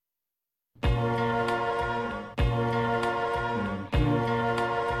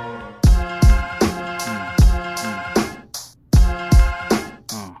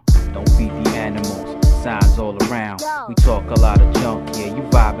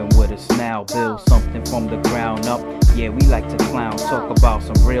now, build something from the ground up. Yeah, we like to clown, talk about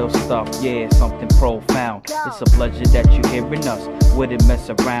some real stuff, yeah, something profound. It's a pleasure that you're hearing us, wouldn't mess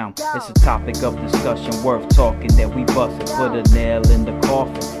around. It's a topic of discussion worth talking, that we bust it, put a nail in the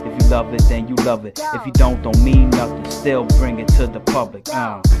coffin. If you love it, then you love it. If you don't mean nothing, still bring it to the public.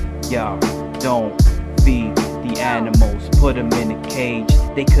 Y'all, don't feed the animals, put them in a cage,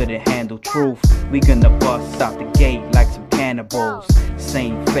 they couldn't handle truth. We gonna bust out the gate like some cannibals.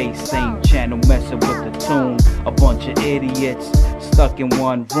 Same face, same channel, messing with the tune. A bunch of idiots stuck in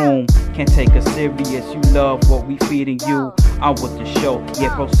one room, can't take us serious. You love what we feeding you, I'm with the show,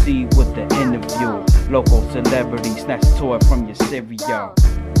 yeah, proceed with the interview. Local celebrity, snatch a toy from your cereal.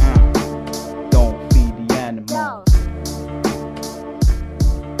 Don't feed the animals.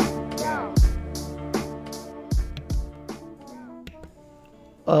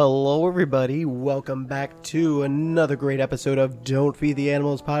 Hello everybody, welcome back to another great episode of Don't Feed the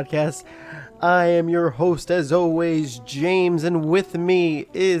Animals podcast. I am your host as always, James, and with me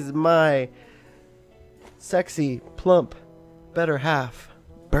is my sexy, plump, better half,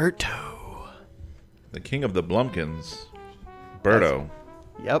 Berto. The king of the Blumpkins, Berto.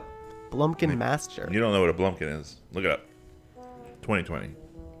 Yep, Blumpkin master. You don't know what a Blumpkin is. Look it up. 2020.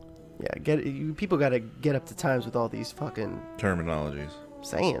 Yeah, people gotta get up to times with all these fucking Terminologies.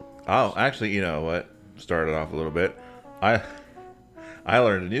 saying. Oh, actually, you know what? Started off a little bit. I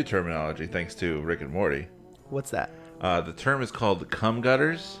learned a new terminology thanks to Rick and Morty. What's that? The term is called cum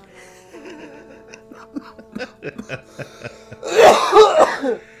gutters.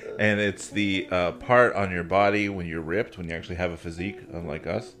 And it's the part on your body when you're ripped, when you actually have a physique, unlike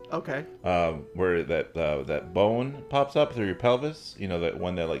us. Okay. Where that bone pops up through your pelvis. You know, that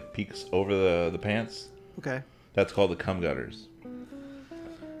one that like peeks over the pants. Okay. That's called the cum gutters.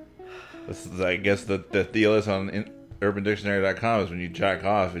 This is, I guess the deal is on UrbanDictionary.com is when you jack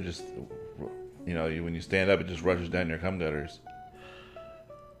off, it just, you know, when you stand up, it just rushes down your cum gutters.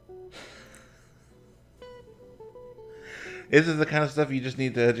 This is the kind of stuff you just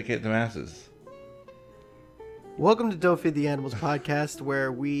need to educate the masses. Welcome to Don't Feed the Animals podcast,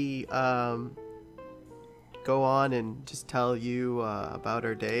 where we go on and just tell you about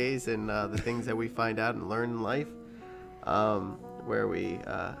our days and the things that we find out and learn in life. Where we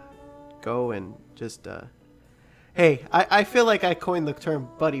go and just... Hey, I feel like I coined the term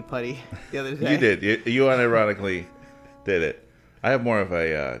buddy putty the other day. You did. You unironically did it. I have more of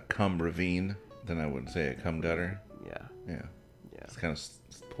a cum ravine than I would say a cum gutter. Yeah. It kind of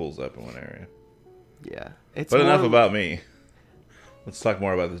pulls up in one area. Yeah. But enough about me. Let's talk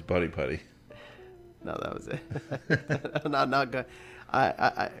more about this buddy putty. No, that was it. not good.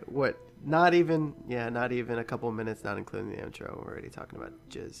 Not even a couple of minutes, not including the intro. We're already talking about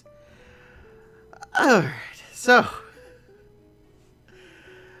jizz. All right. So,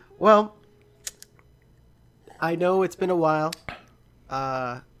 well, I know it's been a while.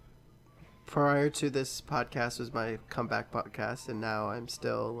 Prior to this podcast was my comeback podcast, and now I'm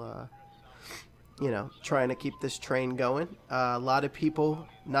still, trying to keep this train going. A lot of people,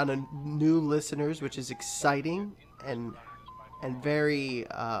 new listeners, which is exciting and very.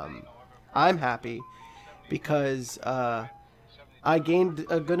 I'm happy because I gained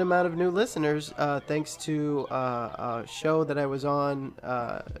a good amount of new listeners thanks to a show that I was on,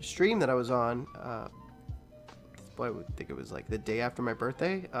 a stream that I was on. I would think it was like the day after my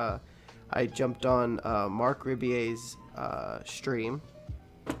birthday. I jumped on Mark Ribier's stream,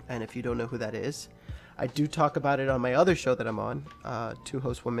 and if you don't know who that is, I do talk about it on my other show that I'm on, Two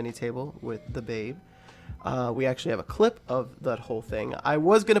Hosts, One Mini Table with the Babe. We actually have a clip of that whole thing. I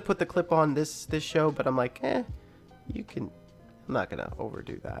was going to put the clip on this show, but I'm like, you can... I'm not going to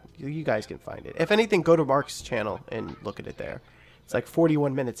overdo that. You guys can find it. If anything, go to Mark's channel and look at it there. It's like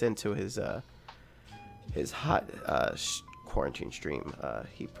 41 minutes into his hot quarantine stream.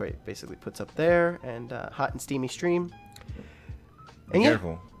 He basically puts up there, and hot and steamy stream. Be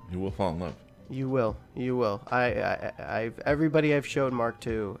careful. You will fall in love. You will. Everybody I've showed Mark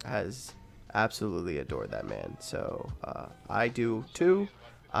to has absolutely adored that man. So I do too.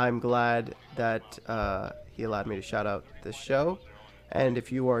 I'm glad that he allowed me to shout out this show. And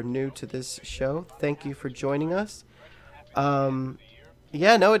if you are new to this show, thank you for joining us.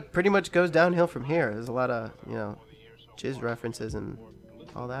 It pretty much goes downhill from here. There's a lot of, jizz references and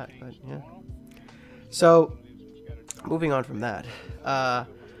all that. But yeah. So, moving on from that.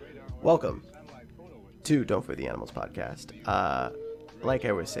 Welcome to Don't Feed the Animals podcast. Like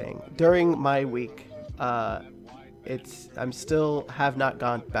I was saying, during my week, I'm still have not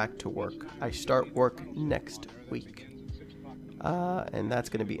gone back to work. I start work next week. And that's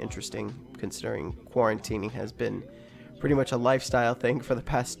going to be interesting considering quarantining has been pretty much a lifestyle thing for the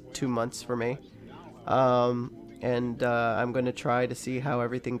past 2 months for me. And I'm going to try to see how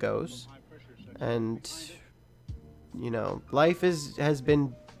everything goes. And, life has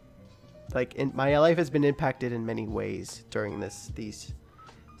been, my life has been impacted in many ways during these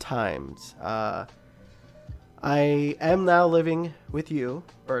times. I am now living with you,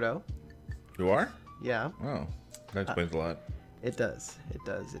 Berto. You are? Yeah. Oh, that explains a lot. It does. It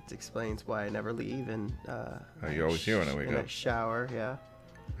does. It explains why I never leave and how you're always here when I wake up. I shower, yeah.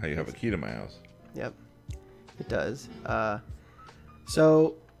 How you have a key to my house. Yep. It does.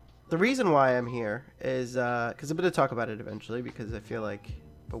 So the reason why I'm here is because I'm going to talk about it eventually, because I feel like,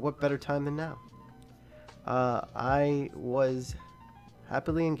 but what better time than now? I was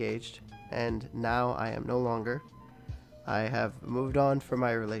happily engaged, and now I am no longer. I have moved on from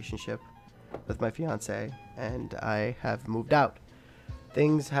my relationship with my fiance, and I have moved out.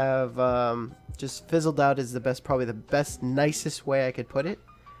 Things have just fizzled out is probably the best, nicest way I could put it.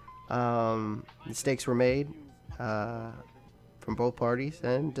 Mistakes were made from both parties,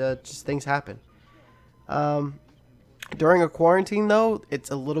 and just things happen. During a quarantine, though,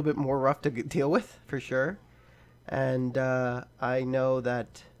 it's a little bit more rough to deal with, for sure. And I know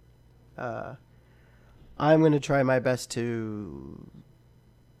that I'm going to try my best to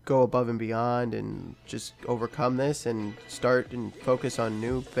go above and beyond and just overcome this and start and focus on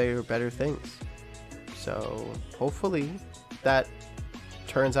new, bigger, better things. So hopefully that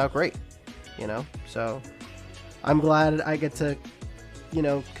turns out great, So I'm glad I get to,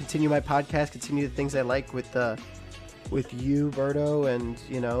 continue my podcast, continue the things I like with you, Berto, and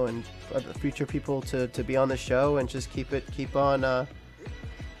and future people to be on the show, and just keep on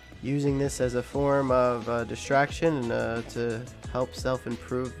using this as a form of distraction and to help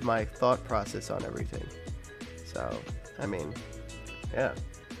self-improve my thought process on everything. So, yeah.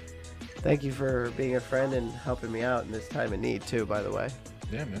 Thank you for being a friend and helping me out in this time of need too, by the way.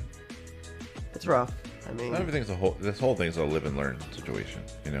 Yeah, man. It's rough. This whole thing's a live and learn situation,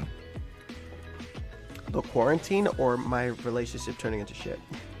 The quarantine or my relationship turning into shit?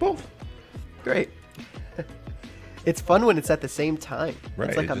 Both. Great. It's fun when it's at the same time. Right.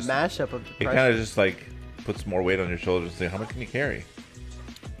 It's like a mashup of depression. It kind of just puts more weight on your shoulders and say, how much can you carry?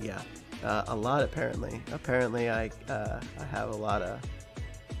 Yeah. A lot, apparently. Apparently, I have a lot of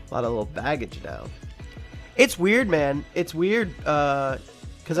little baggage now. It's weird, man. It's weird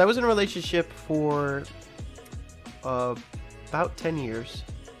because I was in a relationship for about 10 years,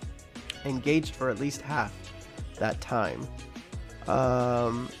 engaged for at least half that time.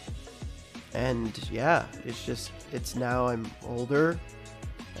 And yeah, it's now I'm older.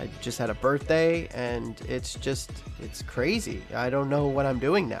 I just had a birthday, and it's crazy. I don't know what I'm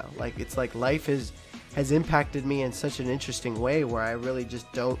doing now. It's like life has impacted me in such an interesting way where I really just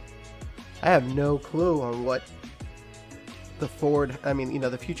I have no clue on what the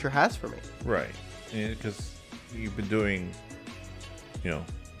future has for me. Right. Because you've been doing,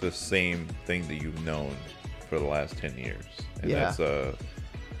 the same thing that you've known for the last 10 years. And yeah. That's,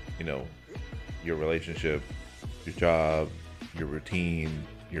 your relationship, your job, your routine,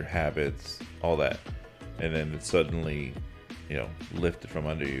 your habits, all that. And then it's suddenly, lifted from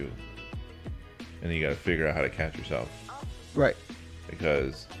under you. And then you got to figure out how to catch yourself. Right.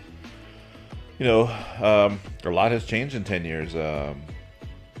 Because, a lot has changed in 10 years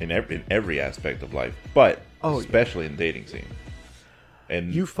in every aspect of life. But especially in the dating scene.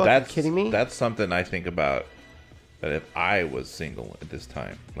 And you fucking kidding me? That's something I think about. That if I was single at this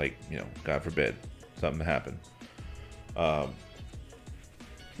time, God forbid, something happened.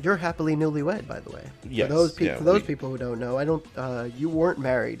 You're happily newlywed, by the way. Yes. For those people who don't know, you weren't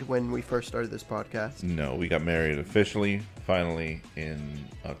married when we first started this podcast. No, we got married officially, finally, in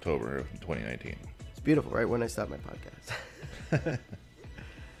October of 2019. It's beautiful, right? When I stopped my podcast.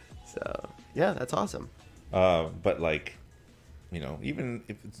 So, yeah, that's awesome. But even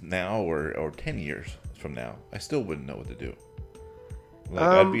if it's now or 10 years from now, I still wouldn't know what to do.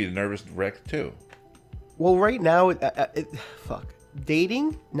 I'd be a nervous wreck too. Well, right now,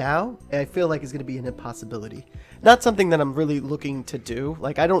 dating now, I feel like is going to be an impossibility. Not something that I'm really looking to do.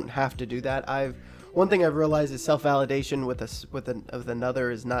 I don't have to do that. One thing I've realized is self-validation with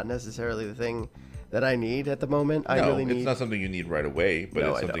another is not necessarily the thing that I need at the moment. It's not something you need right away, but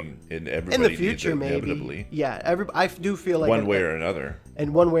it's something everybody in the future needs maybe. Inevitably. Yeah, I do feel like one way or another.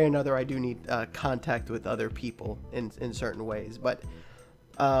 And one way or another, I do need contact with other people in certain ways, but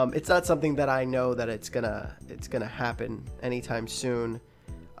it's not something that I know that it's gonna happen anytime soon,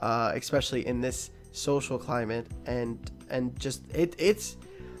 especially in this social climate, and just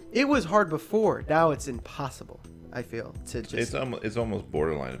it was hard before. Now it's impossible. I feel to just it's almost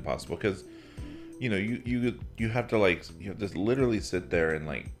borderline impossible because you know, you have to like, you have to literally sit there and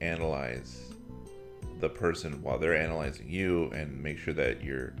like analyze the person while they're analyzing you, and make sure that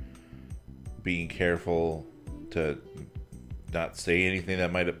you're being careful to not say anything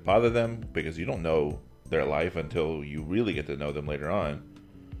that might bother them, because you don't know their life until you really get to know them later on.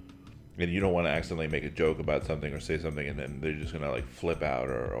 And you don't want to accidentally make a joke about something or say something and then they're just gonna like flip out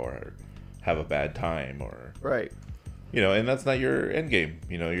or have a bad time, or Right. you know, and that's not your end game.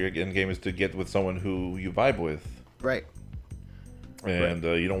 You know, your end game is to get with someone who you vibe with, Right. and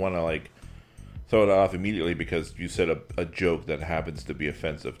you don't want to like throw it off immediately because you said a joke that happens to be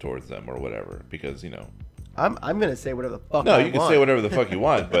offensive towards them or whatever. Because, you know, I'm gonna say whatever the fuck. no, I you can want. say whatever the fuck you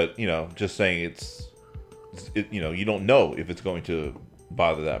want, but you know, just saying you know, you don't know if it's going to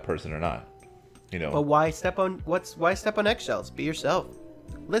bother that person or not. You know, But why step on eggshells? Be yourself.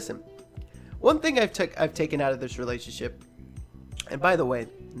 Listen, one thing I've taken out of this relationship, and by the way,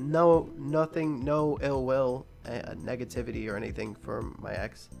 no ill will, negativity or anything from my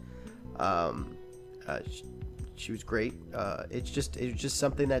ex. She was great. It was just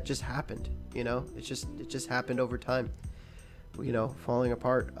something that just happened. You know, it just happened over time. You know, falling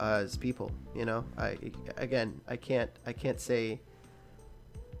apart as people. You know, I can't say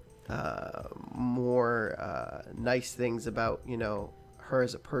more nice things about, you know, her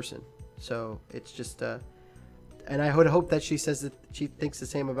as a person. So it's just and I would hope that she says that she thinks the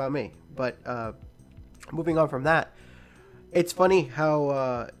same about me. But moving on from that, it's funny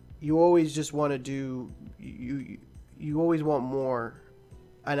how you always just want to do you always want more,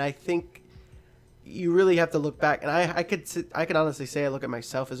 and I think you really have to look back. And I could honestly say I look at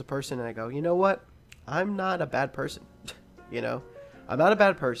myself as a person and I go, you know what, I'm not a bad person. You know, I'm not a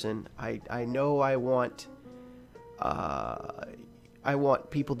bad person. I know I want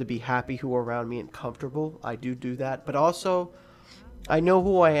people to be happy who are around me and comfortable. I do that, but also I know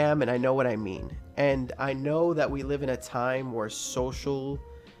who I am and I know what I mean. And I know that we live in a time where social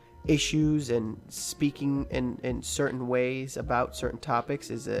issues and speaking in certain ways about certain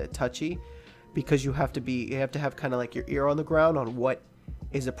topics is touchy, because you have to have kind of like your ear on the ground on what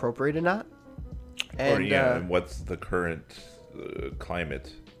is appropriate or not. And, and what's the current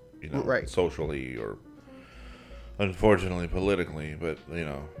climate, you know, right, socially or unfortunately politically, but you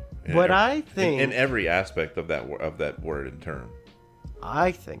know, I think in every aspect of that word and term.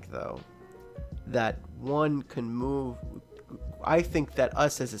 I think though that one can move. I think that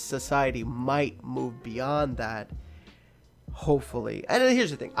us as a society might move beyond that, hopefully. And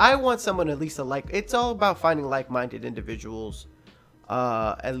here's the thing: I want someone at least it's all about finding like-minded individuals,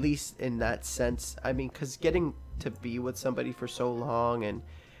 at least in that sense. I mean, because getting to be with somebody for so long and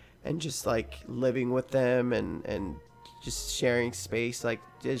just like living with them and just sharing space, like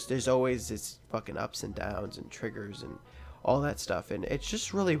there's always this fucking ups and downs and triggers and all that stuff, and it's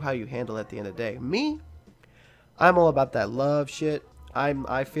just really how you handle it at the end of the day. Me, I'm all about that love shit.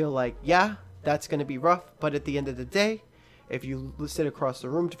 I feel like, yeah, that's gonna be rough, but at the end of the day, if you sit across the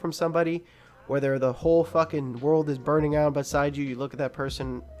room from somebody, whether the whole fucking world is burning out beside you, you look at that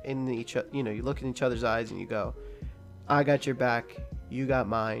person you look in each other's eyes and you go, I got your back, you got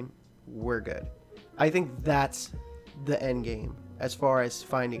mine, we're good. I think that's the end game as far as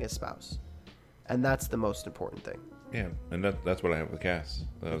finding a spouse, and that's the most important thing. Yeah, and that's what I have with Cass.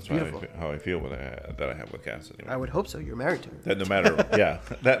 That's how I feel that I have with Cass. Anyway. I would hope so. You're married to her. That no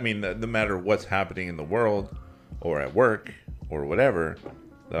matter, no matter what's happening in the world or at work or whatever,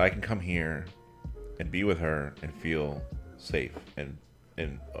 that I can come here and be with her and feel safe and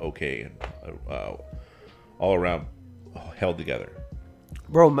okay and all around held together.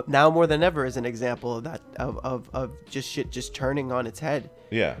 Bro, now more than ever is an example of that, of just shit just turning on its head.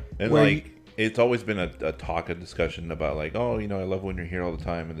 Yeah, and it's always been a talk, a discussion about like, oh, you know, I love when you're here all the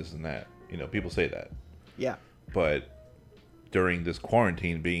time and this and that. You know, people say that. Yeah. But during this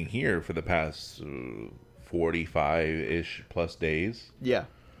quarantine, being here for the past 45-ish plus days, yeah,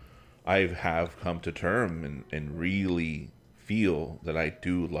 I have come to term and really feel that I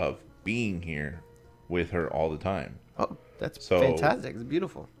do love being here with her all the time. Oh, that's fantastic. It's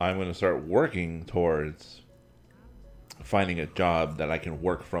beautiful. I'm going to start working towards finding a job that I can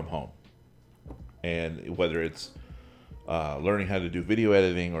work from home. And whether it's learning how to do video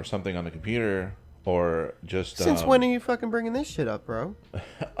editing or something on the computer, or just... Since when are you fucking bringing this shit up, bro?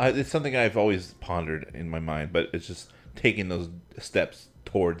 It's something I've always pondered in my mind, but it's just taking those steps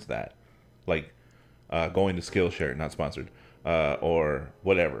towards that. Like going to Skillshare, not sponsored, or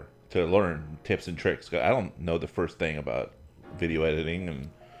whatever, to learn tips and tricks. I don't know the first thing about video editing. And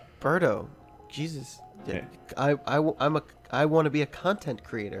Berto, Jesus. Yeah. I want to be a content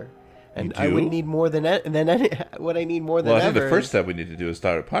creator. And You I would do? need more than what I need more than Well, I ever. think the first step we need to do is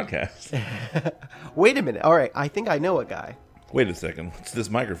start a podcast. Wait a minute. All right, I think I know a guy. Wait a second. What's this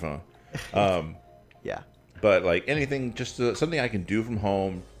microphone? Yeah. But like anything, just something I can do from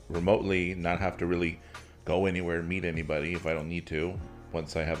home remotely, not have to really go anywhere, meet anybody if I don't need to.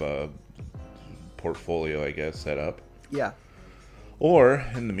 Once I have a portfolio, I guess, set up. Yeah. Or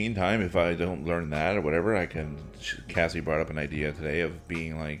in the meantime, if I don't learn that or whatever, I can. Cassie brought up an idea today of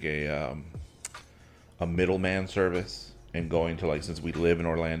being like a middleman service and going to, like, since we live in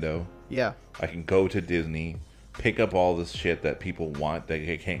Orlando, Yeah. I can go to Disney, pick up all this shit that people want that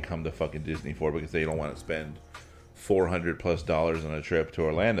they can't come to fucking Disney for because they don't want to spend $400+ on a trip to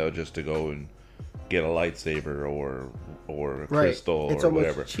Orlando just to go and get a lightsaber or a crystal It's or almost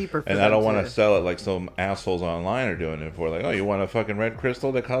whatever. cheaper for and I them don't want to- to sell it like some assholes online are doing it for. Like, oh, you want a fucking red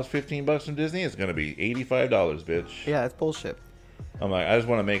crystal that costs $15 from Disney? It's gonna be $85, bitch. Yeah, it's bullshit. I'm like, I just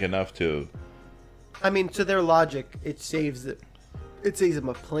want to make enough to. I mean, to their logic, it saves them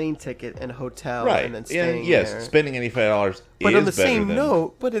a plane ticket and a hotel Right. and then staying And yes, there. spending $85 But is on the better same than,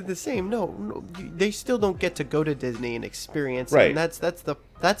 note, they still don't get to go to Disney and experience it. Right. And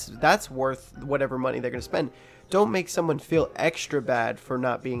that's worth whatever money they're going to spend. Don't make someone feel extra bad for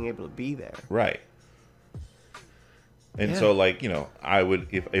not being able to be there. Right. And Yeah. so, like, you know, I would,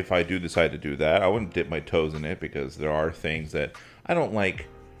 if I do decide to do that, I wouldn't dip my toes in it because there are things that I don't like.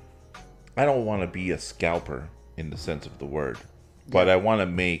 I don't want to be a scalper in the sense of the word, but I want to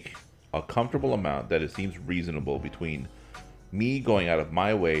make a comfortable amount that it seems reasonable between me going out of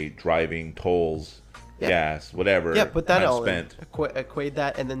my way, driving, tolls, Yeah. gas, whatever. Yeah, put that I've all spent. in. Equate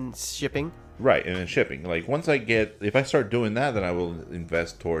that and then shipping. Right, and then shipping. Like, once if I start doing that, then I will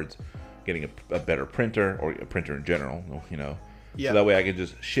invest towards getting a better printer, or a printer in general, you know. Yeah. So that way I can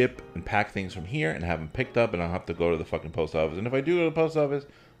just ship and pack things from here and have them picked up, and I don't have to go to the fucking post office. And if I do go to the post office,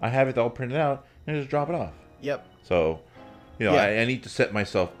 I have it all printed out and just drop it off. Yep. So, you know, Yeah. I need to set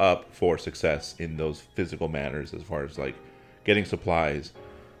myself up for success in those physical manners as far as, like, getting supplies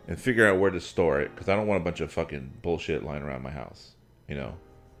and figure out where to store it, because I don't want a bunch of fucking bullshit lying around my house, you know.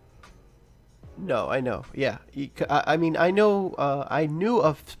 No, I know. Yeah, I mean, I know. I knew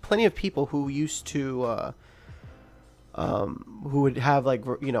of plenty of people who used to, who would have, like,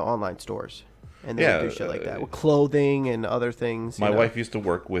 online stores, and they would do shit like that with clothing and other things. My wife used to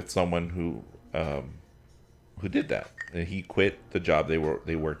work with someone who did that, and he quit the job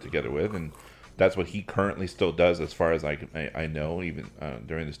they worked together with, and that's what he currently still does, as far as I know. Even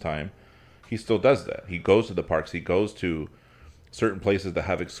during this time, he still does that. He goes to the parks. He goes to certain places that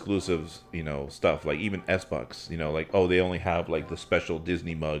have exclusives, you know, stuff like even S-Bucks, you know, like, oh, they only have like the special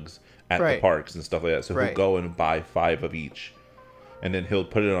Disney mugs at the Right. parks and stuff like that. So Right. he'll go and buy 5 of each, and then he'll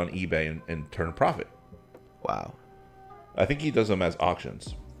put it on eBay and turn a profit. Wow. I think he does them as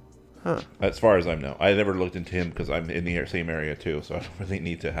auctions. Huh. As far as I know, I never looked into him because I'm in the same area too, so I don't really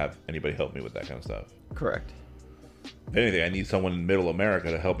need to have anybody help me with that kind of stuff. Correct. If anything, I need someone in Middle America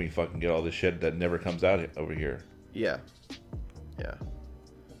to help me fucking get all this shit that never comes out over here. Yeah. Yeah.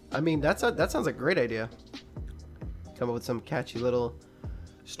 I mean, that sounds like a great idea. Come up with some catchy little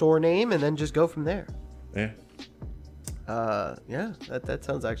store name and then just go from there. Yeah, Yeah, that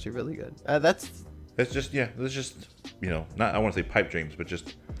sounds actually really good. it's just you know, not, I want to say pipe dreams, but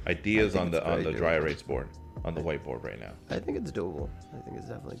just ideas on it's the very dry doable. erase board, on the whiteboard right now. I think it's doable. I think it's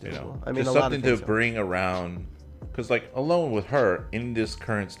definitely doable. You know, I mean, just a lot of something to things are. bring around, because like alone with her in this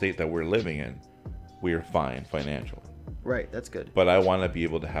current state that we're living in, we're fine financially. Right, that's good. But I want to be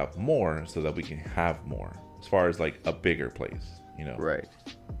able to have more so that we can have more, as far as like a bigger place, you know, Right.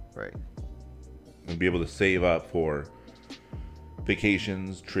 and be able to save up for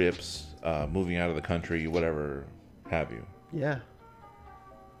vacations, trips, moving out of the country, whatever have you. Yeah.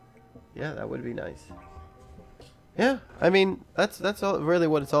 Yeah, that would be nice. Yeah, I mean, that's all, really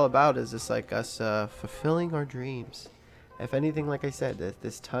what it's all about, is just like us fulfilling our dreams. If anything, like I said, at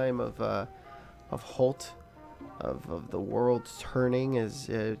this time of halt, of the world turning, is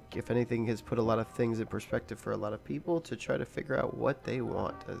if anything, has put a lot of things in perspective for a lot of people to try to figure out what they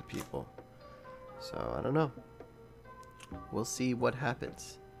want as people. So I don't know. We'll see what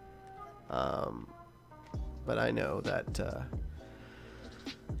happens. But I know that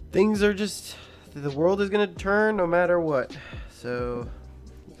things are just, the world is gonna turn no matter what. So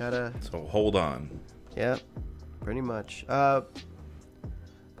you gotta, So hold on. yeah, pretty much. But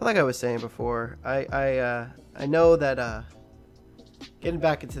like I was saying before, I know that getting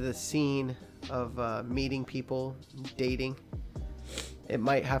back into the scene of meeting people, dating, it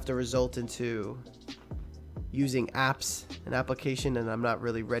might have to result into using apps, an application, and I'm not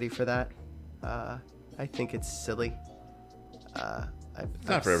really ready for that. I think it's silly. I It's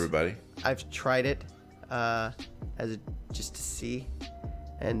not for everybody. I've tried it just to see,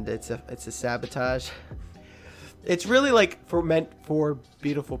 and it's a sabotage. It's really like meant for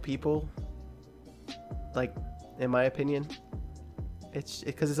beautiful people. Like, in my opinion, it's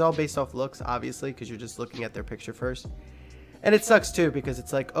because it's all based off looks, obviously, because you're just looking at their picture first, and it sucks too because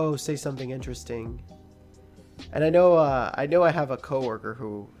it's like, oh, say something interesting. And I know I have a coworker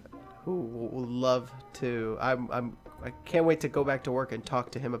who will love to. I can't wait to go back to work and talk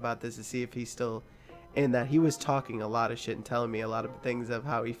to him about this to see if he's still in that. He was talking a lot of shit and telling me a lot of things of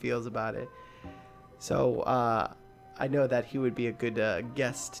how he feels about it. So I know that he would be a good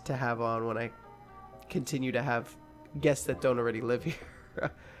guest to have on when I continue to have guests that don't already live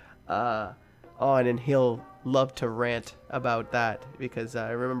here on, and he'll love to rant about that because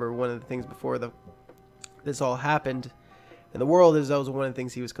I remember one of the things before this all happened in the world is that was one of the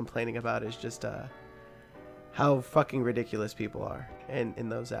things he was complaining about is just how fucking ridiculous people are in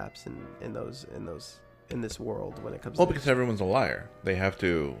those apps and in this world when it comes. Well, to because everyone's a liar. They have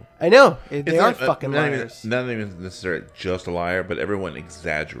to. I know they are fucking liars. Not even necessarily just a liar, but everyone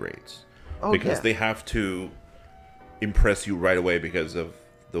exaggerates because they have to impress you right away because of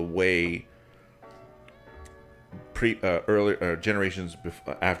the way earlier generations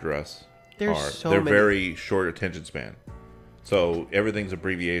after us There's are. so They're many. very short attention span. So everything's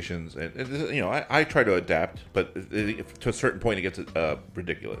abbreviations, and you know, I try to adapt, but to a certain point, it gets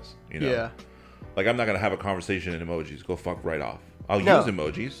ridiculous. You know, Yeah. like I'm not gonna have a conversation in emojis. Go fuck right off. I'll No. use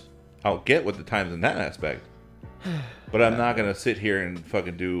emojis. I'll get with the times in that aspect, but I'm not gonna sit here and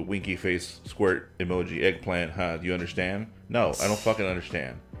fucking do winky face, squirt emoji, eggplant. Huh? Do you understand? No, I don't fucking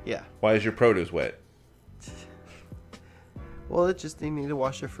understand. Yeah. Why is your produce wet? Well, it's just they need to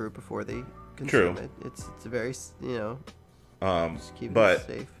wash their fruit before they consume True. it. It's a very, you know, just keep but it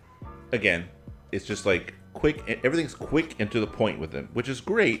safe. again, it's just like quick. Everything's quick and to the point with them, which is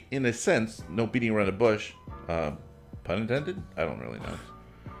great in a sense. No beating around the bush. Pun intended. I don't really know.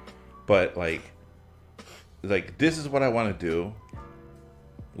 But like this is what I want to do.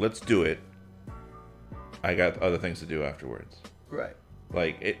 Let's do it. I got other things to do afterwards. Right.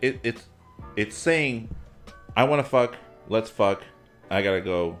 Like it's saying, I want to fuck. Let's fuck. I gotta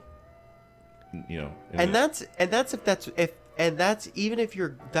go. You know. And that's even if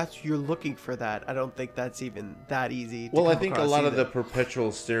you're looking for that. I don't think that's even that easy. Well, I think a lot of the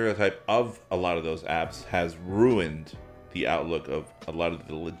perpetual stereotype of a lot of those apps has ruined the outlook of a lot of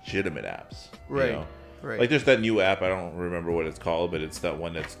the legitimate apps. Right. You know? Right. Like there's that new app, I don't remember what it's called, but it's that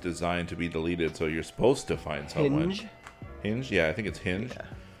one that's designed to be deleted, so you're supposed to find someone. Hinge? Yeah, I think it's Hinge. Yeah.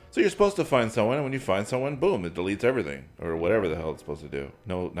 So you're supposed to find someone, and when you find someone, boom, it deletes everything. Or whatever the hell it's supposed to do.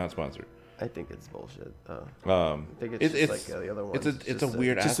 No, not sponsored. I think it's bullshit. I think it's just like the other ones. It's a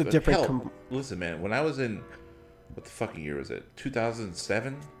weird just aspect. a different. Hell, listen, man, when I was in, what the fucking year was it?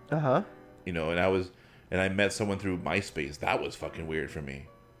 2007? Uh-huh. You know, and I met someone through MySpace. That was fucking weird for me.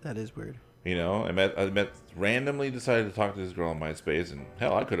 That is weird. You know, I randomly decided to talk to this girl on MySpace, and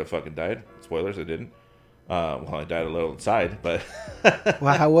hell, I could have fucking died. Spoilers, I didn't. Well, I died a little inside, but.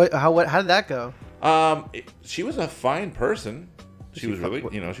 Well, how did that go? She was a fine person. She was really,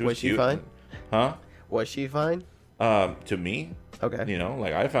 you know, she was cute. Was she fine? Huh? Was she fine? To me. Okay. You know,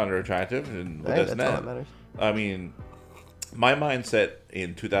 like I found her attractive, and Right, that's that's all that. that matters. I mean, my mindset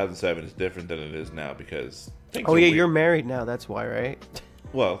in 2007 is different than it is now because. Oh yeah, you're married now. That's why, right?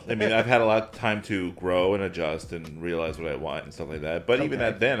 Well, I mean, I've had a lot of time to grow and adjust and realize what I want and stuff like that. But even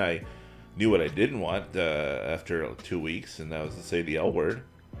at then, I knew what I didn't want after 2 weeks, and that was to say the L word.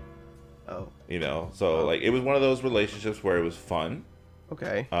 Oh. You know, so like it was one of those relationships where it was fun.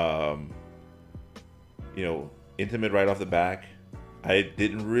 Okay. You know, intimate right off the back. I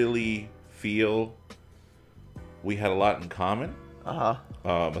didn't really feel we had a lot in common.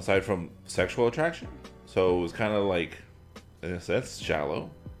 Aside from sexual attraction. So it was kind of like, in a sense,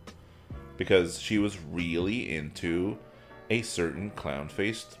 shallow. Because she was really into a certain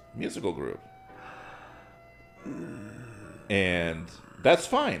clown-faced musical group. And that's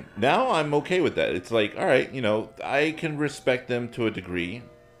fine. Now I'm okay with that. It's like, all right, you know, I can respect them to a degree.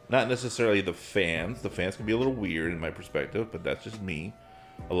 Not necessarily the fans. The fans can be a little weird in my perspective, but that's just me.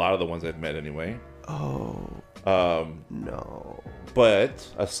 A lot of the ones I've met anyway. Oh. No. But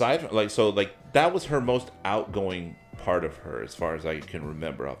aside from, like, that was her most outgoing part of her, as far as I can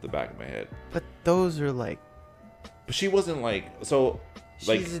remember off the back of my head. But those are like. But she wasn't like, so,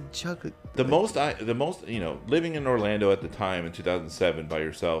 like, She's a chocolate. the most, you know, living in Orlando at the time in 2007 by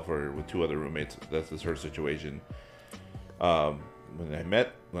yourself or with two other roommates, that's her situation.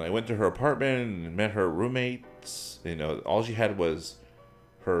 When I went to her apartment and met her roommates, you know, all she had was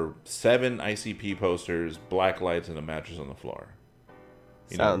her 7 ICP posters, black lights, and a mattress on the floor.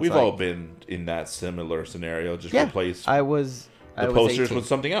 You know, we've all been in that similar scenario. Just replace I was posters 18. with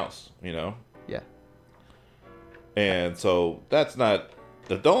something else. You know. Yeah. And so that's not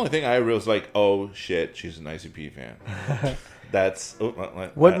the only thing I was like, oh shit, she's an ICP fan. That's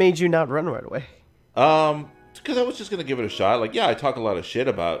what made you not run right away? Because I was just gonna give it a shot. Like, yeah, I talk a lot of shit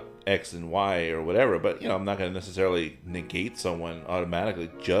about X and Y or whatever, but you know, I'm not gonna necessarily negate someone automatically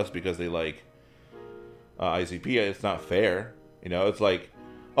just because they like ICP. It's not fair. You know, it's like,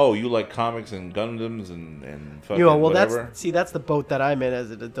 oh, you like comics and Gundams and fucking whatever. That's the boat that I'm in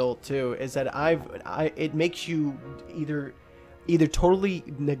as an adult too. Is that it makes you either totally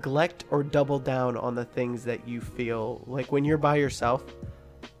neglect or double down on the things that you feel like when you're by yourself.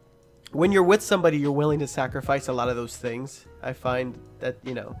 When you're with somebody, you're willing to sacrifice a lot of those things. I find that,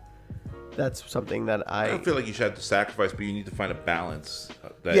 you know, that's something that I don't feel like you should have to sacrifice, but you need to find a balance.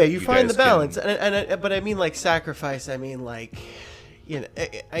 You find the balance, but I mean, like, sacrifice. I mean, like, you know,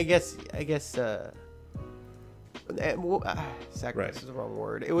 I guess. Sacrifice is the wrong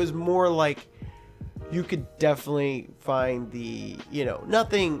word. It was more like you could definitely find the, you know,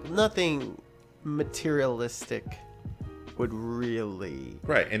 nothing materialistic would really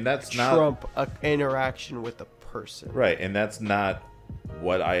and that's trump an interaction with a person. Right, and that's not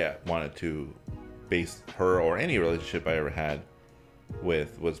what I wanted to base her or any relationship I ever had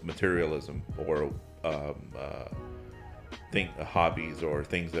with was materialism or hobbies or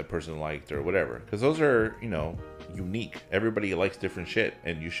things that person liked or whatever, because those are, you know, unique. Everybody likes different shit,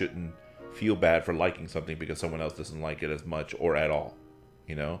 and you shouldn't feel bad for liking something because someone else doesn't like it as much or at all,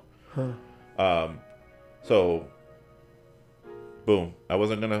 you know. So boom, I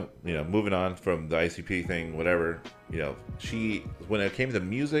wasn't gonna, you know, moving on from the ICP thing, whatever, you know, when it came to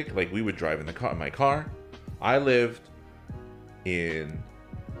music, like, we would drive in my car. I lived in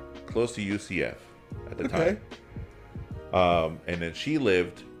close to UCF at the time. And then she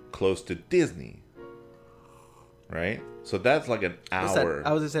lived close to Disney, right? So that's like an hour.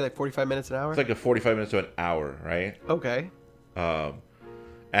 I was gonna say like 45 minutes an hour. It's like a 45 minutes to an hour, right? Okay.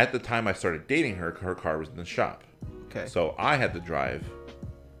 At the time I started dating her car was in the shop. Okay. So I had to drive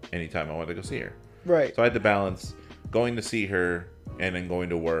anytime I wanted to go see her. Right. So I had to balance going to see her and then going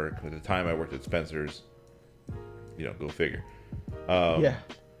to work. At the time I worked at Spencer's. You know, go figure. Yeah.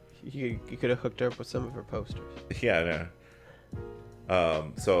 You could have hooked her up with some of her posters. Yeah,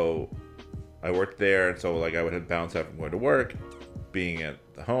 no. So I worked there, and so like I would bounce out from going to work, being at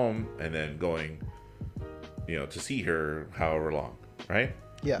the home, and then going, you know, to see her however long, right?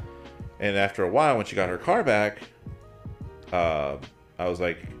 Yeah. And after a while, when she got her car back, I was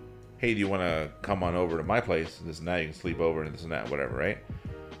like, hey, do you want to come on over to my place? This and that, you can sleep over and this and that, whatever, right?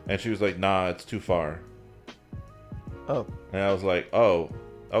 And she was like, nah, it's too far. Oh. And I was like, oh,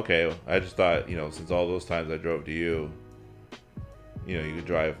 okay. I just thought, you know, since all those times I drove to you, you know, you could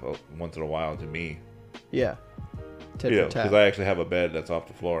drive once in a while to me. Yeah. Tit for tat. Because I actually have a bed that's off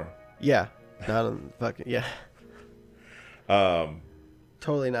the floor. Yeah. Not on fucking, yeah.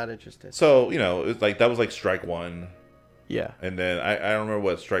 Totally not interested. So, you know, it's like, that was like strike one. Yeah. And then I don't remember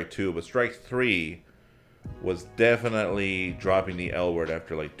what strike two, but strike three was definitely dropping the L word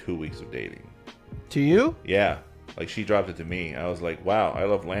after like 2 weeks of dating. To you? Yeah. Like, she dropped it to me. I was like, wow, I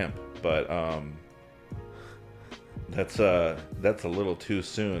love Lamp, but that's a little too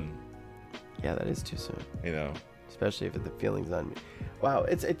soon. Yeah, that is too soon. You know, especially if the feeling's on me. Wow,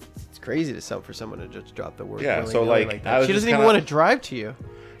 it's crazy for someone to just drop the word. Yeah, so like that. She doesn't even want to drive to you.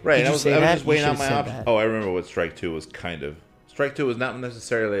 Right, and I was just weighing out my options. Oh, I remember what strike two was kind of. Strike two was not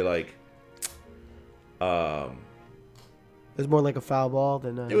necessarily like. It was more like a foul ball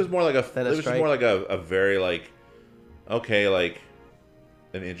than. It was more like a. It was more like a very like, okay, like,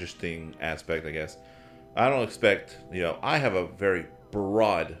 an interesting aspect, I guess. I don't expect, you know, I have a very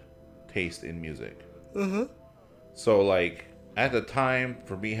broad taste in music. Mm-hmm. So like at the time,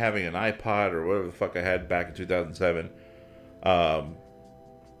 for me having an iPod or whatever the fuck I had back in 2007,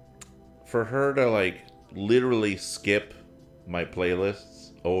 for her to like literally skip my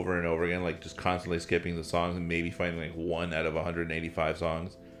playlists over and over again, like just constantly skipping the songs and maybe finding like one out of 185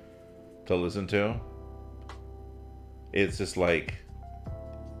 songs to listen to, it's just like,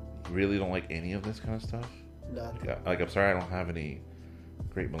 you really don't like any of this kind of stuff? No. Like, I'm sorry, I don't have any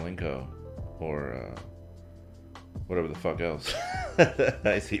Great Milenko or whatever the fuck else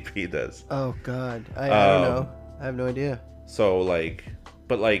ICP does. Oh God, I don't know. I have no idea. So like,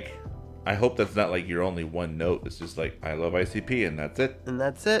 but like, I hope that's not like your only one note. It's just like, I love ICP and that's it. And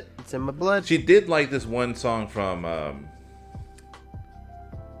that's it. It's in my blood. She did like this one song from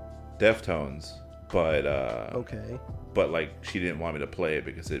Deftones, but okay. But like, she didn't want me to play it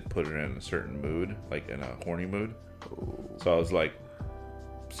because it put her in a certain mood, like in a horny mood. Ooh. So I was like,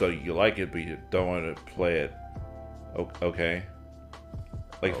 so you like it, but you don't want to play it. Okay.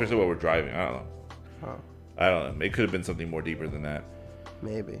 Like, especially while we're driving. I don't know. Huh. I don't know. It could have been something more deeper than that.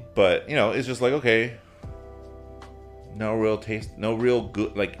 Maybe. But, you know, it's just like, okay. No real taste, no real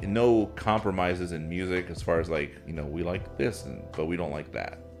good, like, no compromises in music as far as, like, you know, we like this, but we don't like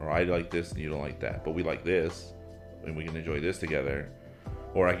that. Or I like this and you don't like that. But we like this, and we can enjoy this together.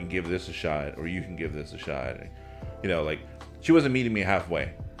 Or I can give this a shot, or you can give this a shot. You know, like, she wasn't meeting me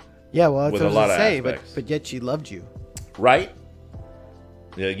halfway. Yeah, well, that's with what a I lot was of gonna say, aspects. but yet she loved you. Right?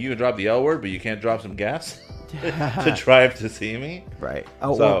 Yeah, you can drop the L word, but you can't drop some gas to drive to see me. Right.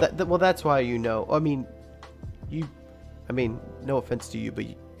 Oh, So- well, that's why you know. I mean, no offense to you, but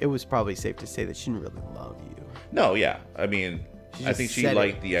it was probably safe to say that she didn't really love you. No, yeah. I mean, She I just think she said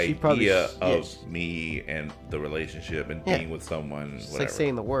liked it. the She probably- idea yeah, of she- me and the relationship and Yeah. being with someone. It's Whatever. like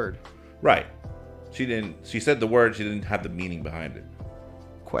saying the word. Right. She said the word, she didn't have the meaning behind it.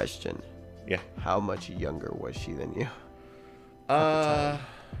 Question: Yeah. how much younger was she than you? Because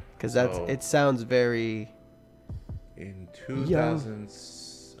Because it sounds very. in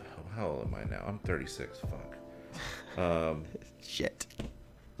 2000s, how old am I now? I'm 36. Fuck. Shit.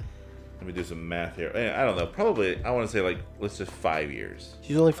 Let me do some math here. I don't know. Probably, I want to say, like, let's just 5 years.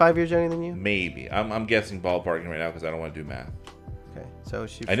 She's only 5 years younger than you. Maybe. I'm guessing ballparking right now because I don't want to do math. Okay, so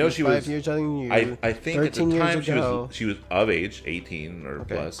I know she was 5 years younger than you. I think at the 13 years time ago. she was of age, 18 or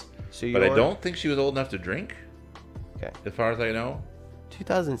Okay. plus. So But I you're- don't think she was old enough to drink, Okay. as far as I know.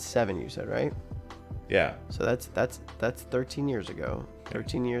 2007, you said, right? Yeah. So that's 13 years ago.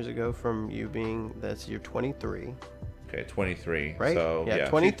 13 years ago from you being you're 23, Okay, 23. right? So, yeah,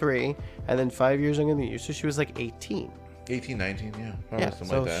 23, and then 5 years younger than you. So she was like 18. 18, 19, yeah. Probably Yeah. something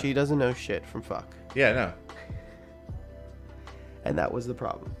So like that. she doesn't know shit from fuck, Yeah, no. and that was the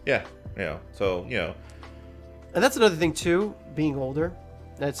problem. Yeah. You know, so, you know. And that's another thing too. Being older,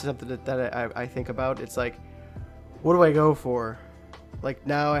 that's something that I think about. It's like, what do I go for? Like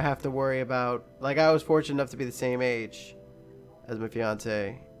now I have to worry about. Like I was fortunate enough to be the same age as my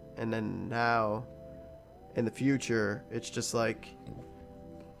fiance, and then now, in the future, it's just like,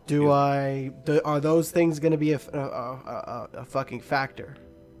 are those things going to be a fucking factor?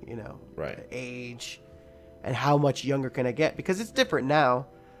 You know, Right. Age, and how much younger can I get? Because it's different now.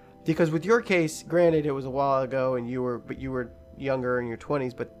 Because with your case, granted, it was a while ago, and you were younger in your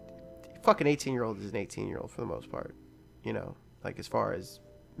 20s, but fucking 18-year-old is an 18-year-old for the most part. You know, like as far as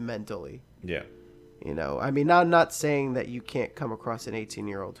mentally. Yeah. You know, I mean, I'm not saying that you can't come across an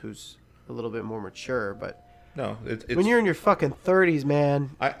 18-year-old who's a little bit more mature, but No, it's when you're in your fucking 30s,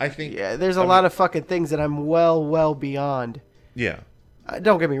 man, I think. yeah, there's a I lot mean, of fucking things that I'm well beyond. Yeah.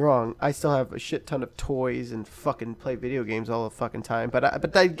 Don't get me wrong, I still have a shit ton of toys and fucking play video games all the fucking time,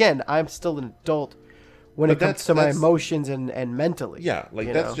 but again, I'm still an adult when But it comes that's- to my that's- emotions and mentally. Yeah, like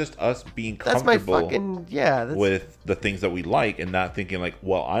you that's know? just us being That's my comfortable fucking that's, with the things that we like and not thinking like,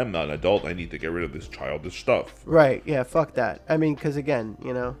 well, I'm not an adult. I need to get rid of this childish stuff. right. Yeah, fuck that. I mean, because again,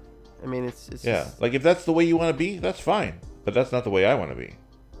 you know, I mean, it's Yeah, just, like if that's the way you want to be, that's fine. But that's not the way I want to be.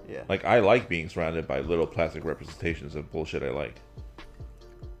 yeah. Like I like being surrounded by little plastic representations of bullshit I like.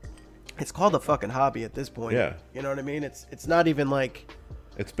 It's called a fucking hobby at this point. Yeah. You know what I mean? It's not even like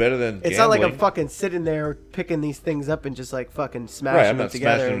It's better than it's not like I'm gambling. fucking sitting there picking these things up and just like fucking smashing Right, I'm them not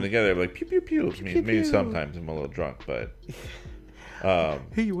together. smashing them together like pew pew pew. I mean, pew, maybe pew. sometimes I'm a little drunk, but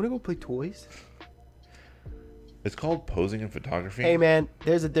Hey, you want to go play toys? it's called posing in photography. Hey man,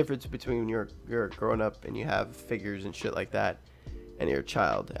 there's a difference between when you're growing up and you have figures and shit like that, and you're a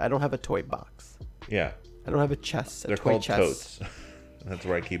child. I don't have a toy box. Yeah, I don't have a chest. they're toy called chest. totes. That's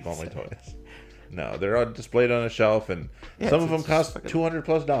where I keep all my toys. No, they're all displayed on a shelf, and Yeah, some of it's them cost fucking-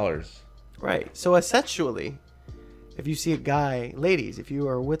 $200+. Right. So essentially, if you see a guy, ladies, if you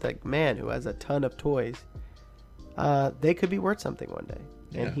are with a man who has a ton of toys, they could be worth something one day.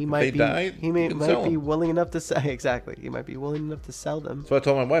 Yeah, And he if might they be died, he you may, can might sell be 'em. willing enough to sell exactly. He might be willing enough to sell them. So I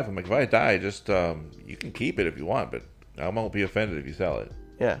told my wife, I'm like, if I die, just you can keep it if you want, but I won't be offended if you sell it.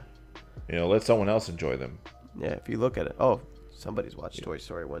 Yeah. You know, let someone else enjoy them. Yeah, if you look at it. Oh, somebody's watched Toy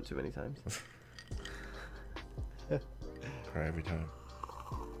Story one too many times. Cry every time.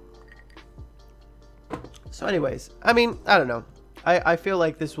 So anyways, I mean, I don't know. I feel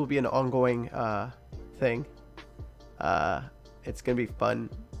like this will be an ongoing thing. It's going to be fun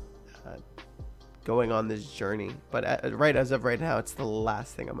going on this journey. But right as of right now, it's the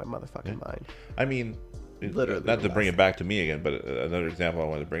last thing on my motherfucking mind. I mean, Literally not to the bring last it back to me again, but another example I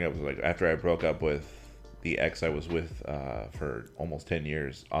wanted to bring up was like after I broke up with the ex I was with for almost 10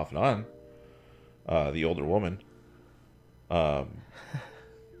 years off and on, the older woman.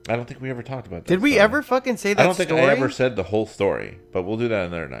 I I don't think we ever talked about that. Did we story. ever fucking say that I don't think story? I ever said the whole story, but we'll do that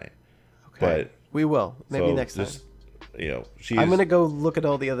another night. Okay. But we will. Maybe so next time. just, you know, I'm going to go look at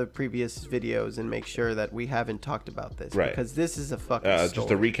all the other previous videos and make sure that we haven't talked about this. Right. Because this is a fucking story. just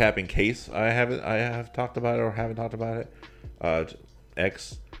a recap in case I have talked about it or haven't talked about it.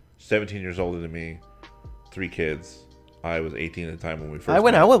 Ex, 17 years older than me, 3 kids. I was 18 at the time when we first I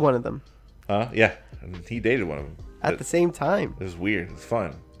went met. out with one of them. Yeah. And he dated one of them. At the same time. It was weird. It's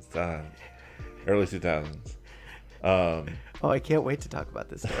fun. It's early 2000s. Oh, I can't wait to talk about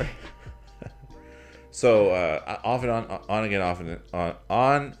this story. So off and on again,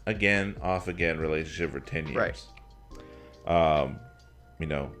 on again, off again relationship for 10 years. Right. You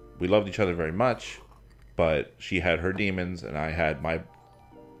know, we loved each other very much, but she had her demons and I had my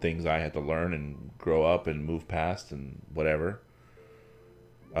things I had to learn and grow up and move past and whatever.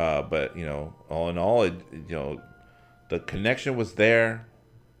 But you know, all in all, the connection was there,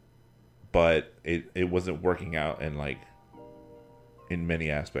 but it wasn't working out and like in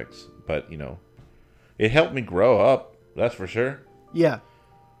many aspects. But you know, it helped me grow up. That's for sure. Yeah.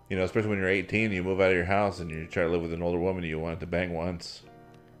 You know, especially when you're 18, you move out of your house and you try to live with an older woman you wanted to bang once,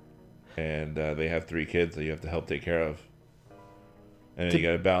 and they have 3 kids that you have to help take care of, and then you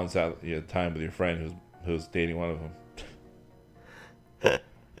got to balance out your time with your friend who's dating one of them.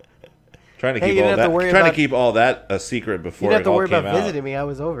 Trying to keep all that a secret before you didn't have it to all worry came about out. visiting me. I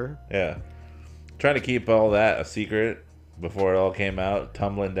was over. Yeah, trying to keep all that a secret before it all came out,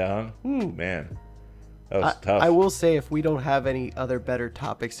 tumbling down. Ooh, man. That was tough. I will say, if we don't have any other better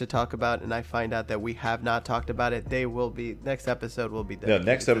topics to talk about, and I find out that we have not talked about it, they will be next episode. Will be Yeah,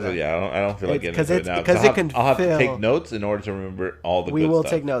 next episode. Yeah, I don't feel like getting into it now because it can. I'll have to take notes in order to remember all the. We good will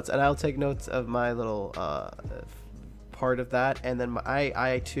stuff. take notes, and I'll take notes of my little part of that, and then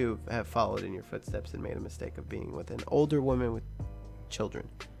I too have followed in your footsteps and made a mistake of being with an older woman with children.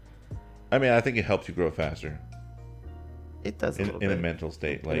 I mean, I think it helps you grow faster. It does a little in bit. a mental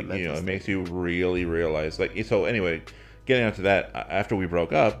state, In a like mental you know, it state. makes you really realize. Like so. Anyway, getting onto that, after we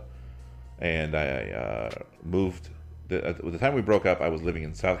broke up, and I moved. The time we broke up, I was living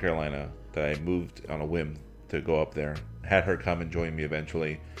in South Carolina. That I moved on a whim to go up there. Had her come and join me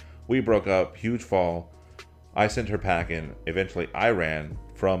eventually. We broke up. Huge fall. I sent her packing. Eventually, I ran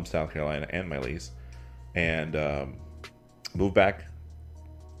from South Carolina and my lease, and moved back.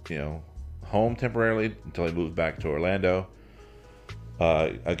 You know, home temporarily until I moved back to Orlando.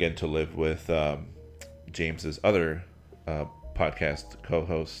 Again, to live with James's other podcast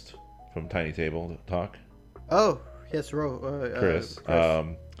co-host from Tiny Table Talk, Oh yes, Chris.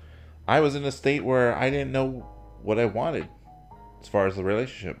 I was in a state where I didn't know what I wanted as far as the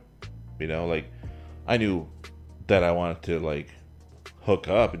relationship. You know, like I knew that I wanted to like hook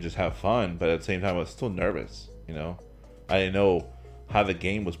up and just have fun, but at the same time I was still nervous. You know, I didn't know how the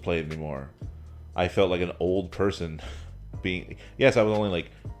game was played anymore. I felt like an old person being, yes, I was only like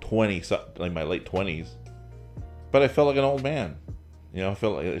 20, like my late 20s, but I felt like an old man. You know, I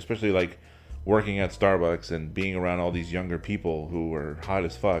felt like, especially like working at Starbucks and being around all these younger people who were hot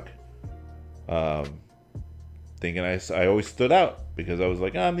as fuck. Thinking I always stood out because I was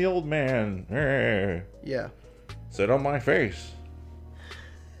like, I'm the old man. Yeah. Sit on my face.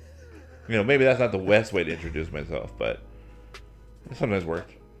 You know, maybe that's not the best way to introduce myself, but it sometimes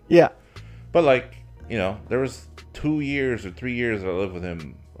worked. Yeah. But like, you know, there was 2 years or 3 years that I lived with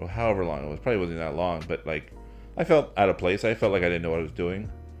him, or however long it was. Probably wasn't that long, but like, I felt out of place. I felt like I didn't know what I was doing.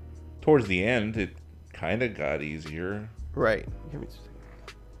 Towards the end, it kind of got easier, Right. Give me just a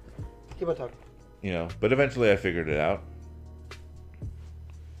second. Keep on talking. you know. But eventually, I figured it out.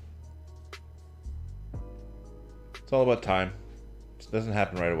 It's all about time. It doesn't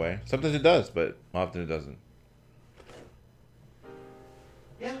happen right away. Sometimes it does, but often it doesn't.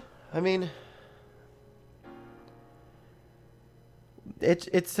 Yeah. I mean,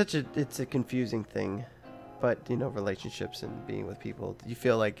 it's a confusing thing, but you know, relationships and being with people, you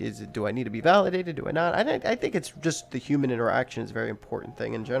feel like, do I need to be validated? Do I not? I think it's just the human interaction is a very important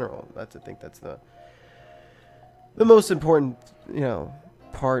thing in general. I think that's the most important, you know,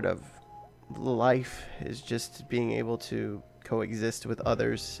 part of life is just being able to coexist with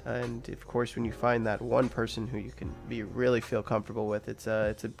others. And of course, when you find that one person who you can really feel comfortable with,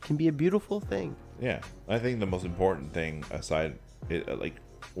 it can be a beautiful thing. Yeah, I think the most important thing, aside, like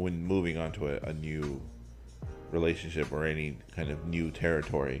when moving on to a new relationship or any kind of new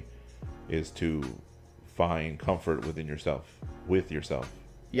territory, is to find comfort within yourself, with yourself.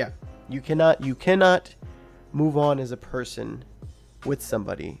 Yeah, you cannot move on as a person with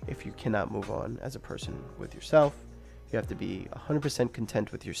somebody if you cannot move on as a person with yourself. You have to be 100%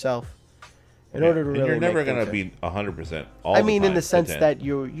 content with yourself, in order to And really. you're never make going to things be 100% all I the mean, time, in the sense content. that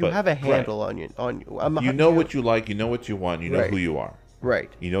you But- have a right. handle on you. You know what you like, you know what you want, you know Right. who you are. Right.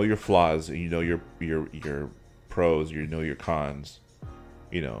 You know your flaws, you know your pros, you know your cons,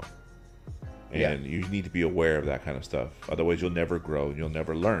 you know. And you need to be aware of that kind of stuff. Otherwise, you'll never grow, you'll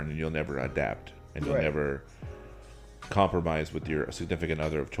never learn, and you'll never adapt, and you'll Right. never compromise with your significant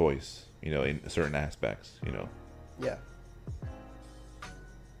other of choice, you know, in certain aspects, you know. Yeah.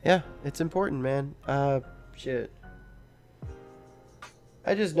 Yeah, it's important, man. Shit.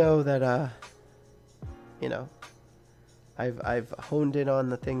 I just know that, you know, I've honed in on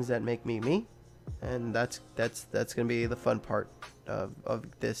the things that make me me, and that's gonna be the fun part of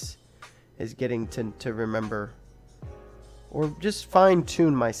this, is getting to remember, or just fine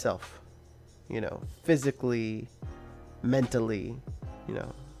tune myself, you know, physically, mentally, you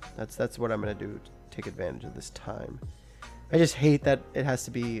know. That's what I'm gonna do to take advantage of this time. I just hate that it has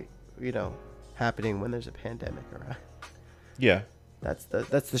to be, you know, happening when there's a pandemic around. Yeah. That's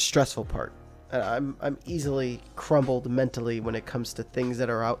the stressful part. I'm easily crumbled mentally when it comes to things that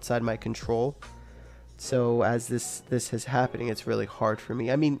are outside my control. So as this is happening, it's really hard for me.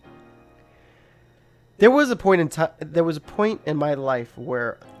 I mean, there was a point in my life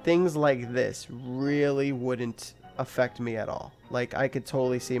where things like this really wouldn't affect me at all. Like, I could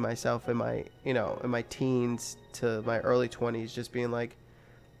totally see myself in my teens to my early 20s just being like,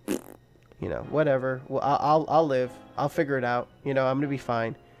 you know, whatever. Well, I'll live. I'll figure it out. You know, I'm gonna be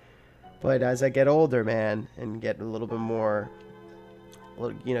fine. But as I get older, man, and get a little bit more,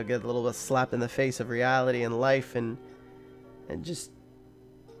 you know, get a little bit slapped in the face of reality and life, and just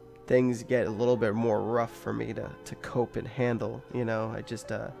things get a little bit more rough for me to cope and handle. You know,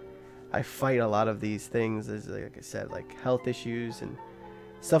 I fight a lot of these things, as like I said, like health issues and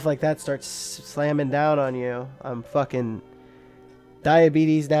stuff like that starts slamming down on you. I'm fucking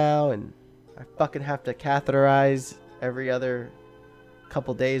diabetes now, and I fucking have to catheterize every other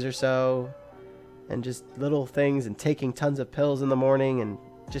couple days or so, and just little things, and taking tons of pills in the morning, and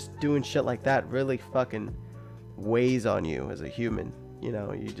just doing shit like that really fucking weighs on you as a human. You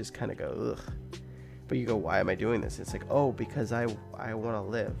know, you just kind of go, ugh. But you go, why am I doing this? It's like, oh, because I want to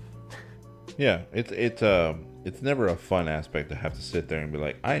live. Yeah, it's never a fun aspect to have to sit there and be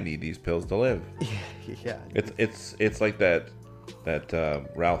like, I need these pills to live. Yeah. It's like that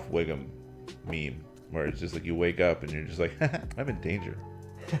Ralph Wiggum meme where it's just like you wake up and you're just like, I'm in danger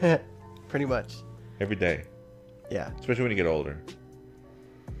Pretty much. every day, Yeah. especially when you get older.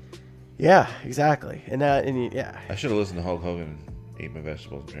 Yeah, exactly. Yeah. I should have listened to Hulk Hogan, ate my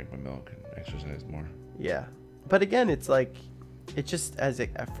vegetables, and drank my milk, and exercised more. Yeah. But again, it's like, it just,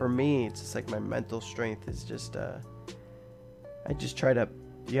 for me, it's just like my mental strength is just, I just try to,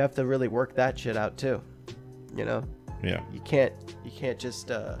 you have to really work that shit out too. You know? Yeah. You can't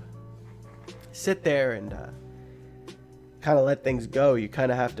just, sit there and, kind of let things go. You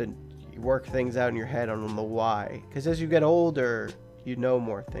kind of have to work things out in your head on the why. Because as you get older, you know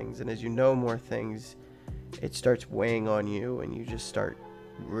more things. And as you know more things, it starts weighing on you, and you just start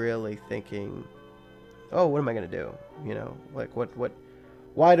really thinking, oh, what am I going to do? You know, like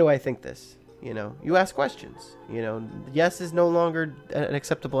why do I think this? You know, you ask questions. You know, yes is no longer an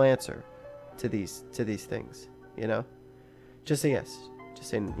acceptable answer to these things. You know, just say yes. Just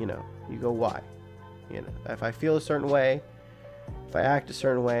say, you know, you go, why? You know, if I feel a certain way, if I act a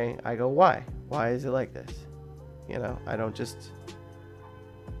certain way, I go, why? Why is it like this? You know, I don't just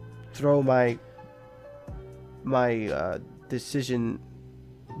throw my decision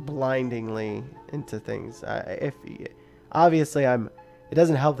blindingly into things. Obviously it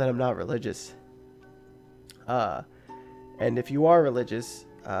doesn't help that I'm not religious. And if you are religious,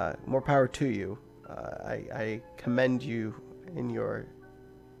 more power to you. I commend you in your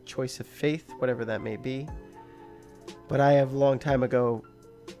choice of faith, whatever that may be. But I have a long time ago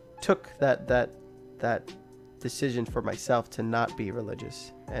took that decision for myself to not be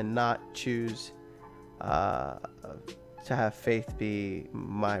religious and not choose to have faith be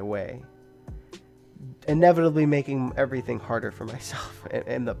my way, inevitably making everything harder for myself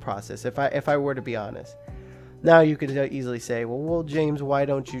in the process, if I were to be honest. Now you could easily say, well, James, why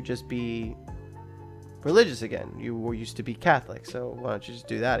don't you just be religious again? You were used to be Catholic, so why don't you just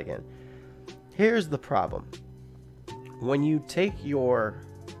do that again? Here's the problem. When you take your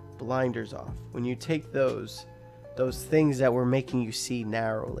blinders off, when you take those things that were making you see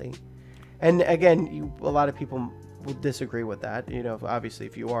narrowly, and again, a lot of people will disagree with that. You know, obviously,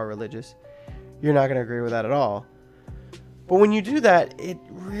 if you are religious, you're not going to agree with that at all. But when you do that, it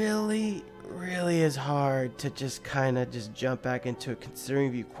really, really is hard to just kind of just jump back into it, considering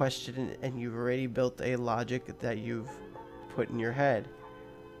if you question it and you've already built a logic that you've put in your head.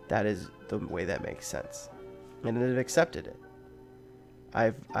 that is the way that makes sense. And I've accepted it.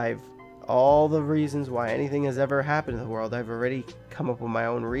 I've all the reasons why anything has ever happened in the world, I've already come up with my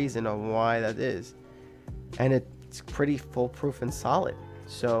own reason on why that is. And it's pretty foolproof and solid.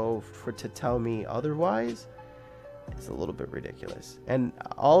 So to tell me otherwise, it's a little bit ridiculous. And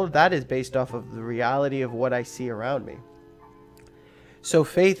all of that is based off of the reality of what I see around me. So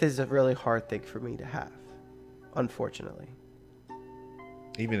faith is a really hard thing for me to have, unfortunately.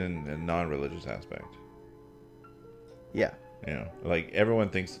 Even in a non-religious aspect. Yeah. You know, like everyone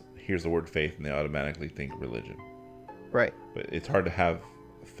hears the word faith and they automatically think religion. Right. But it's hard to have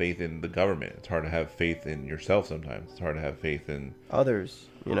faith in the government. It's hard to have faith in yourself sometimes. It's hard to have faith in others,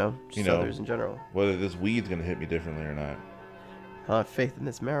 just others in general. Whether this weed's going to hit me differently or not. I don't have faith in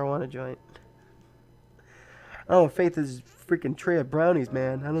this marijuana joint. I don't have faith in this freaking tray of brownies,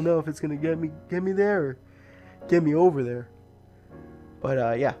 man. I don't know if it's going to get me there or get me over there.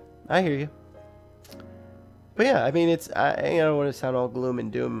 But, yeah, I hear you. But yeah, I mean, I don't want to sound all gloom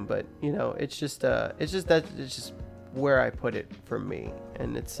and doom, but it's just where I put it for me,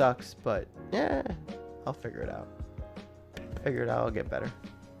 and it sucks, but yeah, I'll figure it out. I'll get better.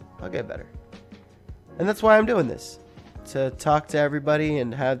 And that's why I'm doing this, to talk to everybody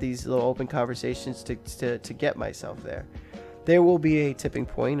and have these little open conversations to get myself there. There will be a tipping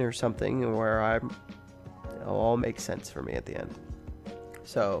point or something where it'll all make sense for me at the end.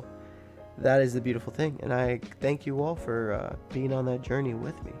 So that is the beautiful thing, and I thank you all for being on that journey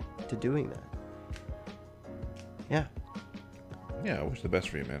with me to doing that. Yeah, I wish the best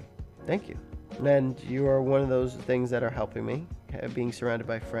for you, man. Thank you. And you are one of those things that are helping me. Being surrounded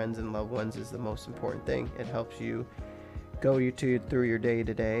by friends and loved ones is the most important thing. It helps you go through your day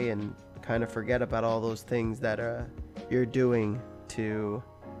to day and kind of forget about all those things that you're doing to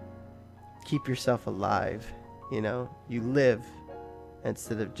keep yourself alive. You live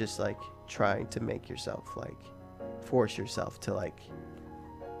instead of just like trying to make yourself like force yourself to like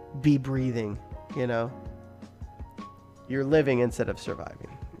be breathing. You're living instead of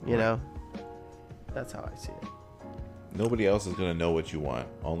surviving. That's how I see it. Nobody else is going to know what you want.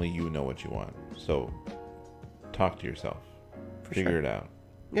 Only you know what you want. So talk to yourself. Figure it out.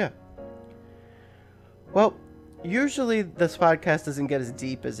 Yeah. Well, usually this podcast doesn't get as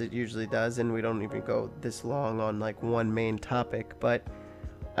deep as it usually does, and we don't even go this long on like one main topic, but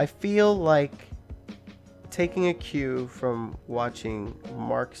I feel like taking a cue from watching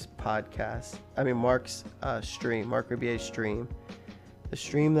Mark's stream, Mark Ribier's stream, the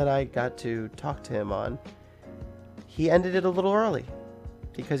stream that I got to talk to him on, he ended it a little early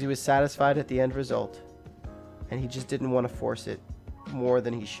because he was satisfied at the end result, and he just didn't want to force it more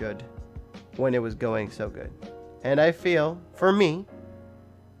than he should when it was going so good. And I feel, for me,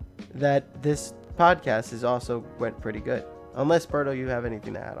 that this podcast is also went pretty good. Unless, Berto, you have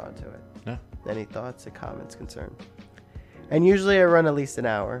anything to add on to it. No. Any thoughts, comments, concern? And usually I run at least an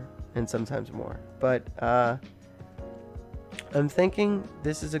hour, and sometimes more. But I'm thinking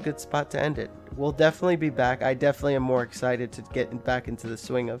this is a good spot to end it. We'll definitely be back. I definitely am more excited to get back into the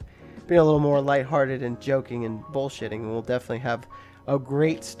swing of being a little more lighthearted and joking and bullshitting. We'll definitely have a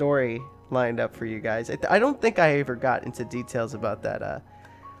great story lined up for you guys. I don't think I ever got into details about that.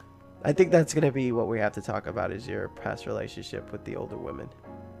 I think that's going to be what we have to talk about, is your past relationship with the older women.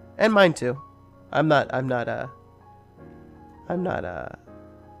 And mine too. I'm not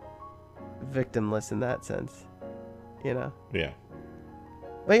victimless in that sense, Yeah.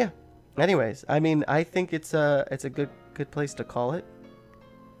 But yeah. Anyways, I mean, I think it's a good place to call it.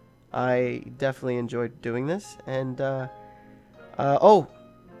 I definitely enjoyed doing this, and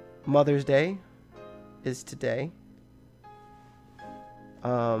Mother's Day is today.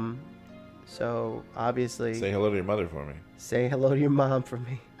 So obviously, say hello to your mother for me. Say hello to your mom for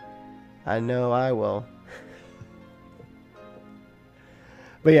me. I know I will.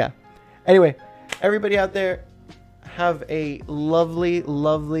 But yeah. Anyway, everybody out there, have a lovely,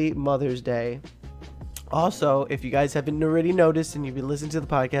 lovely Mother's Day. Also, if you guys haven't already noticed and you've been listening to the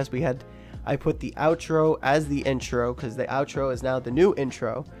podcast, I put the outro as the intro, because the outro is now the new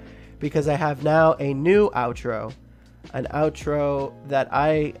intro, because I have now a new outro. An outro that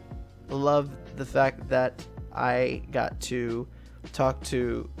I love the fact that I got to talk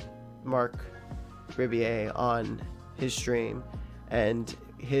to Mark Ribier on his stream, and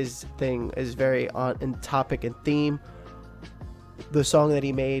his thing is very on topic and theme. The song that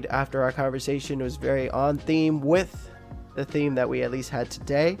he made after our conversation was very on theme with the theme that we at least had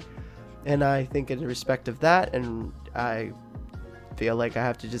today, and I think in respect of that, and I feel like I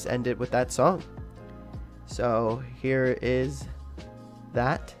have to just end it with that song. So here is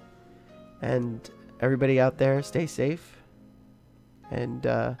that, and everybody out there, stay safe, And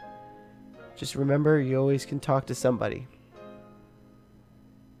just remember, you always can talk to somebody.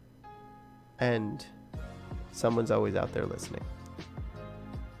 And someone's always out there listening.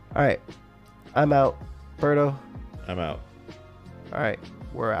 All right. I'm out. Berto. I'm out. All right.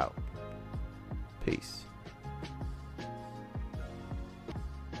 We're out. Peace.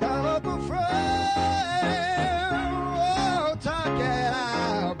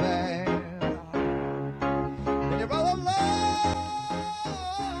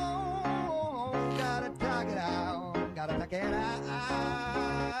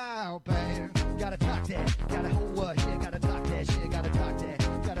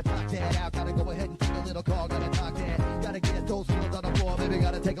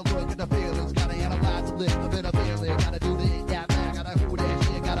 Take a look at the feelings, gotta analyze a little bit of feeling, gotta do this, yeah, man, gotta who that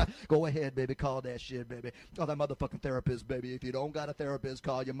shit, gotta go ahead, baby, call that shit, baby. Call that motherfucking therapist, baby. If you don't got a therapist,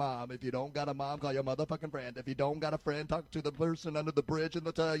 call your mom. If you don't got a mom, call your motherfucking friend. If you don't got a friend, talk to the person under the bridge and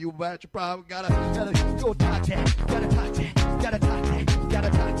they'll tell you about your problem. Gotta go talk that, gotta talk that, gotta talk that, gotta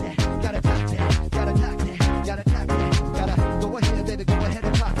talk that, gotta talk that, gotta talk that, gotta talk that, gotta go ahead, baby, go ahead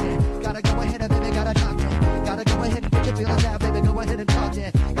and talk that, gotta go ahead and baby, gotta talk that, gotta go ahead and get your feelings out, baby, go ahead and talk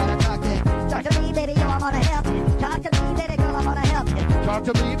that, gotta talk that. Talk to me, baby, yo, I'm gonna help you. Talk to me, baby girl, I'm gonna help you. Talk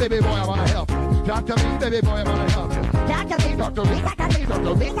to me, baby boy, I wanna help you. Talk to me, baby boy, I wanna help you. Talk to me, talk to me, talk to me,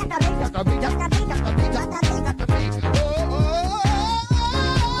 talk to me, talk to me, talk to me, talk to me, talk to me, talk to me.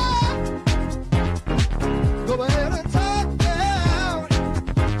 Go ahead and talk down.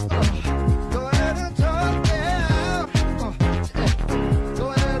 Go ahead and talk down. Go ahead and talk down. Go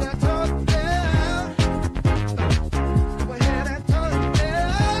ahead and talk down. Go ahead and talk down. Go ahead and talk down.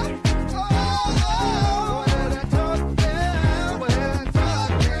 Go ahead and talk down. Go ahead and talk down. Go ahead and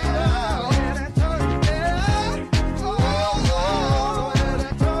talk down. Go ahead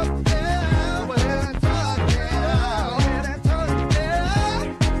and talk down. Go ahead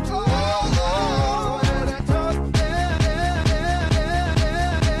and talk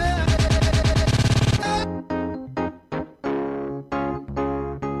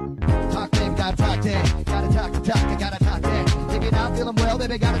Talk, baby, gotta talk that. Gotta talk the talk, gotta talk that. If you're not feeling well,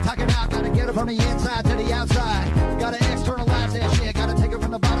 baby, gotta talk it out. Gotta get it from the inside to the outside. Gotta externalize that shit. Gotta take it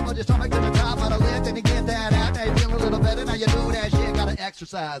from the bottom of your stomach to the top of the lift and to get that out. Now you feel a little better. Now you do that shit. Gotta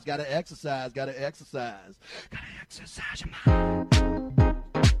exercise. Gotta exercise. Gotta exercise. Gotta exercise your mind.